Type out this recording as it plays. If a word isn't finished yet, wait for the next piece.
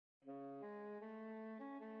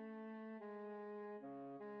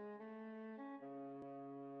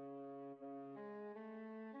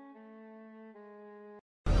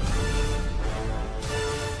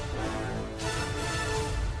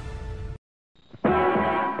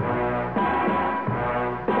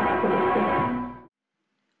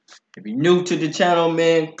If you're new to the channel,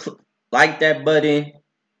 man, like that button,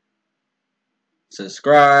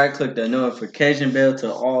 subscribe, click the notification bell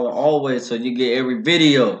to always so you get every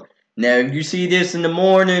video. Now, if you see this in the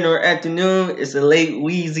morning or afternoon, it's a late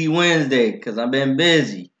WEEZY Wednesday because I've been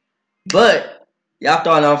busy. But y'all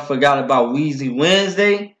thought I forgot about WEEZY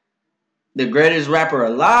Wednesday? The greatest rapper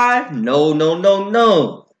alive? No, no, no,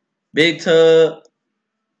 no. Big Tub,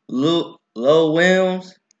 Lil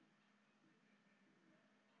Williams.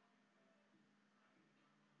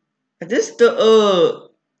 This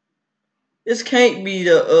can't be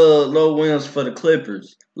the Lil Williams for the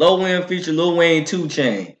Clippers. Lil Williams feature Lil Wayne 2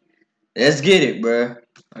 Chainz. Let's get it, bro.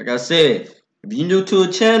 Like I said, if you new to a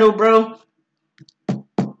channel, bro,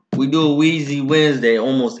 we do a WEEZY Wednesday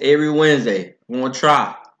almost every Wednesday. We want to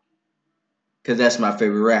try. Because that's my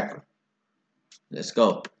favorite rapper. Let's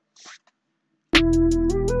go.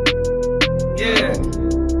 Yeah.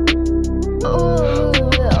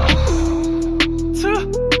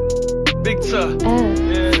 Big Tuh.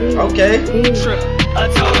 Yeah. Okay. Trip. I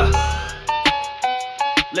told her.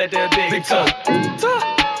 Let that big Tuh.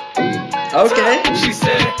 Okay. She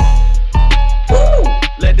said. Woo.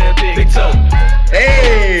 Let that big Tuh.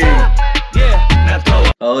 Hey. Yeah. Now throw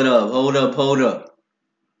it. Hold up.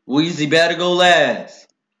 WEEZY better go last.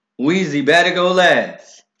 WEEZY better go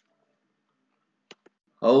last.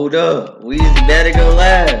 Hold up. WEEZY better go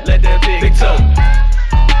last. Let that big Tuh.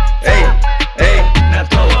 Hey. Now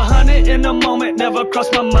throw 100 in a moment, never cross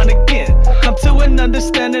my mind again. Come to an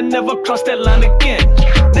understanding, never cross that line again.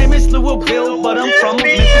 Name is Louisville, but I'm from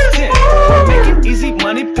Memphis 10. Making easy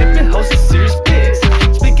money, pimping hoes and serious biz.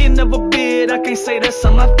 Speaking of a bid, I can't say that's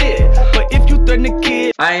something I did. But if you threaten a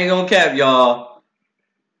kid, I ain't gonna cap, y'all.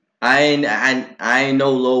 I ain't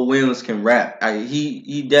know Lil Williams can rap.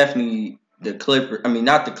 He definitely the Clippers. I mean,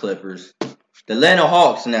 not the Clippers. The Atlanta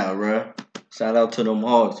Hawks now, bro. Shout out to them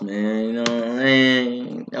Hawks, man. You know what I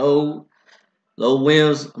mean? No, Lil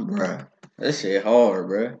Williams, bro. That shit hard,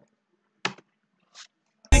 bro.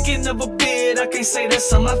 speaking of a bid, I can't say that's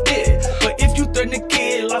something I did. But if you threaten a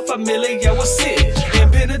kid, la familia was it. In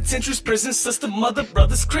penitentiaries, prison system, mother,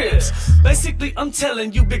 brothers, cribs. Basically, I'm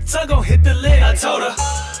telling you, Big Tuh gon' hit the lid. I told her.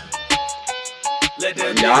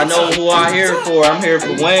 Y'all know who I'm here for. I'm here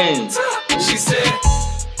for Wayne. She said,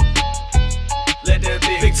 let that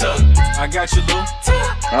be Big Tuh. I got you, Lou.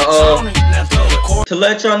 To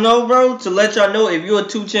let y'all know, bro. To let y'all know, if you're a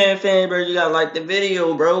 2 Chainz fan, bro, you gotta like the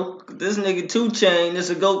video, bro. This nigga 2 Chainz, this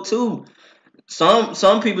a GOAT too.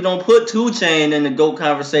 Some people don't put 2 Chainz in the GOAT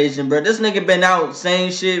conversation, bro. This nigga been out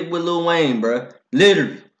same shit with Lil Wayne, bro.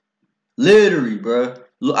 Literally, bro.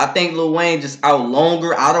 I think Lil Wayne just out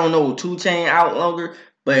longer. I don't know 2 Chainz out longer,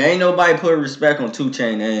 but ain't nobody put respect on 2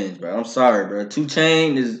 Chainz names, bro. I'm sorry, bro. 2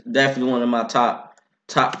 Chainz is definitely one of my top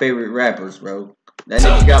favorite rappers, bro. That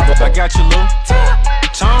nigga got both. I got you, Lou.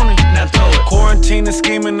 Tony. Quarantine and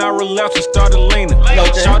scheming, I relapsed and started leaning.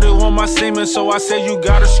 Shot it on my semen, so I said you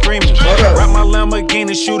gotta scream it. Wrap my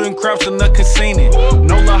Lamborghini, shooting craps in the casino.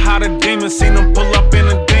 No love how the demons seen them pull up in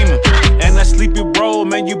a demon. And that sleepy bro,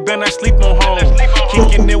 man, you better not sleep on home.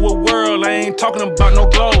 Kicking it with world, I ain't talking about no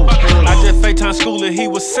gold. I just FaceTime school and he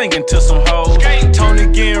was singing to some hoes. Tony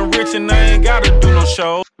getting rich and I ain't gotta do no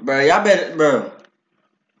show. Bro, y'all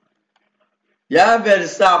better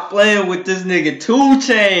stop playing with this nigga 2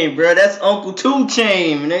 Chainz, bro. That's Uncle 2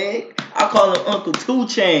 Chainz, man. I call him Uncle 2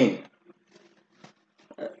 Chainz.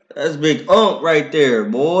 That's Big Unc right there,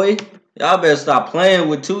 boy. Y'all better stop playing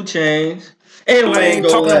with 2 Chainz. Anyway, I ain't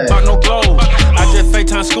talking about no gold. I just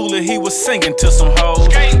FaceTime school and he was singing to some hoes.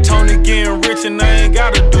 Tony getting rich and I ain't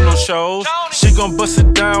gotta do no shows. She gon' bust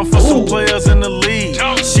it down for some players in the league.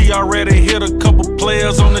 She already hit a couple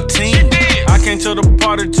players on the team. I came to the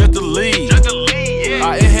party just to leave.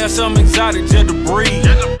 I inhale some exotic just to breathe.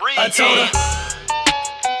 I told her.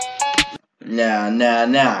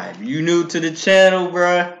 Now. If you new to the channel,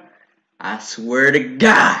 bruh, I swear to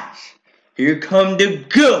God, here come the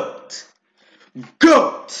GOAT.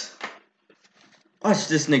 Watch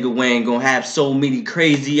this nigga Wayne gonna have so many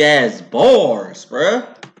crazy ass bars, bruh.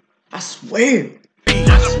 I swear.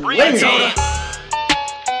 I swear.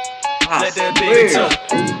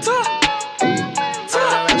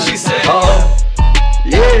 She said,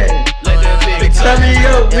 yeah. Turn me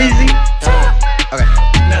up, WEEZY. Okay.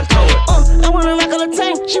 Now throw it. I wanna rock on the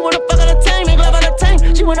tank. She wanna fuck on the tank. Make love on the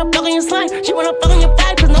tank. She wanna fuck on your slime. She wanna fuck on your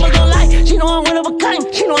vibe. Cause no one gon' lie. She know I'm one of a kind.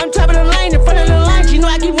 She know I'm top of the line. In front of the line. She know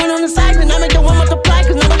I keep one on the side. And I make the one multiply.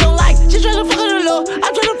 Cause no one gon' lie. She tryna fuck on the low.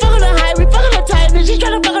 I'm tryna fuck on the high. We fuck on the tight. And she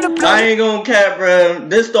tryna fuck on the blow. I ain't gonna cap, bro.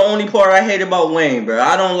 This the only part I hate about Wayne, bro.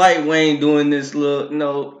 I don't like Wayne doing this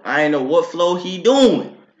little, I ain't know what flow he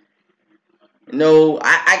doing. No,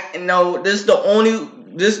 no. This is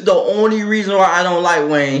the only reason why I don't like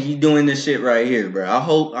Wayne. He doing this shit right here, bro. I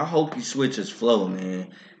hope he switches flow, man.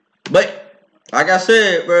 But like I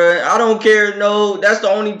said, bro, I don't care. No, that's the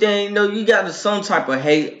only thing. No, you got some type of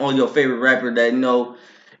hate on your favorite rapper that no,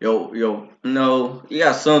 you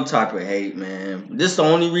got some type of hate, man. This is the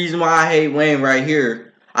only reason why I hate Wayne right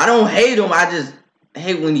here. I don't hate him. I just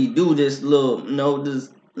hate when he do this little,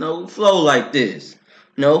 flow like this.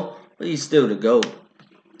 No, but he's still the GOAT.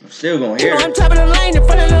 I'm still gonna hear it. I'm top of the line, in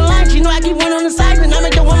front of the line. She know I keep one on the side, and I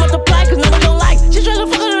make the one multiply, cause nobody don't like. She tryna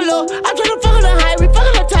fuck on the low, I'm tryna fuck on the high. We fuck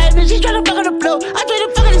on the time, and she tryna fuck on the blow. I'm tryna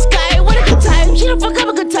fuck on the sky, what a good time. She don't fuck up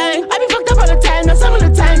a good time. I be fucked up all the time, not some of the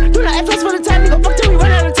time. Do not ask for the time, we gon' fuck till we run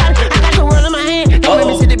out of time. I got the world in my hand. Don't let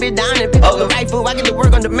me sit the bitch down and pick up the rifle. I get to work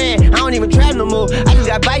on demand. I don't even try no more. I just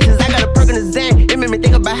got vices, I got a perk in the Zan. It made me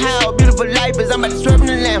think about how beautiful life is. I'm about to swerve in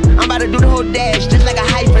the lamb. I'm about to do the whole dash, just like a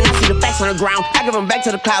hyphen. I see the facts on the ground. I give them back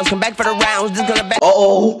to the clouds, come back for the rounds. Just gonna back.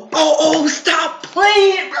 Stop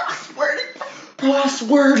playing, bro. I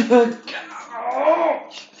swear to God.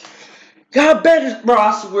 God better, bro.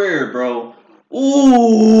 I swear, bro.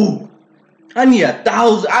 Ooh. I need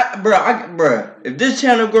 1,000. Bro. If this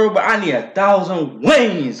channel grow, but I need 1,000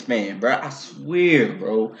 Wayne's, man, bro. I swear,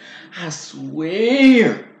 bro. I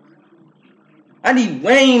swear. I need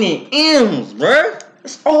Wayne and M's, bro.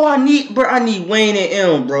 That's all I need, bro. I need Wayne and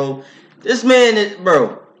M, bro. This man is,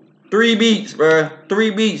 bro. 3 beats, bro.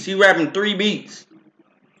 3 beats. He rapping 3 beats.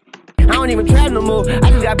 I don't even try no more. I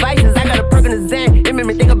just got vices. I got a perk in the Zan. It made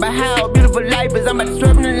me think about how beautiful life is. I'm about to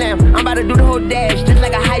swerve in the lamb. I'm about to do the whole dash, just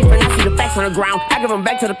like a hyphen. I see the facts on the ground. I give them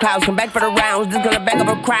back to the clouds, come back for the rounds. Just gonna back up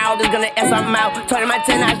a crowd. Just gonna S something out. Turning my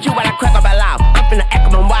 10, I shoot while I crack up out loud. I'm finna act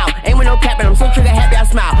up and wild. Ain't with no capping. I'm so trigger happy I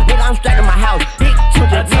smile. Nigga, I'm strapped in my house. Big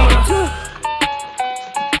children.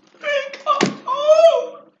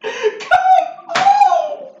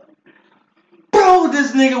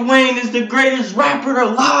 This nigga Wayne is the greatest rapper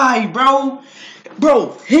alive, bro.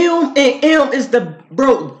 Bro, him and M is the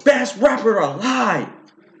best rapper alive.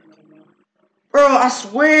 Bro, I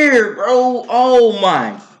swear, bro. Oh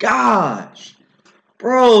my gosh.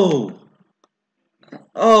 Bro.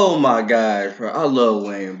 Oh my gosh, bro. I love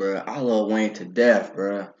Wayne, bro. I love Wayne to death,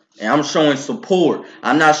 bro. And I'm showing support.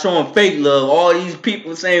 I'm not showing fake love. All these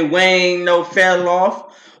people saying Wayne fell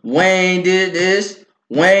off. Wayne did this.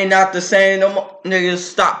 Wayne not the same no more. Niggas,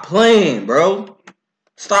 stop playing, bro.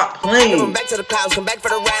 Stop playing. Come back to the clouds, come back for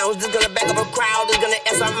the rounds. Just gonna back up a crowd, just gonna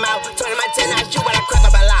S something out. Turning my 10, I shoot while I crack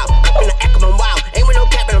up out loud. I'm finna act up and wild. Ain't with no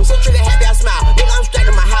capping, I'm so trigger happy I smile. Nigga, I'm strapped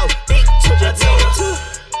in my house. Big children.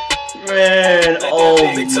 Man, oh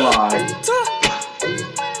my.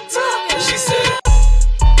 She said,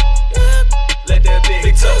 let that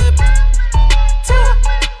big talk.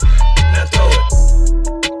 Now throw it.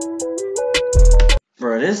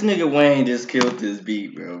 Bro, this nigga Wayne just killed this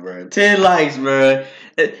beat, bro. 10 likes, bro.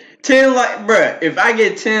 10 likes, bro. If I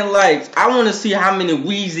get 10 likes, I want to see how many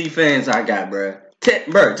WEEZY fans I got, bro.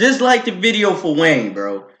 Bro, just like the video for Wayne,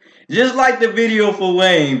 bro. Just like the video for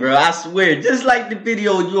Wayne, bro. I swear, just like the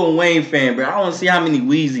video you a Wayne fan, bro. I want to see how many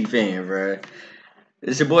WEEZY fans, bro.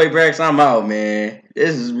 It's your boy Brax. I'm out, man.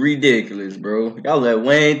 This is ridiculous, bro. Y'all let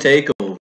Wayne take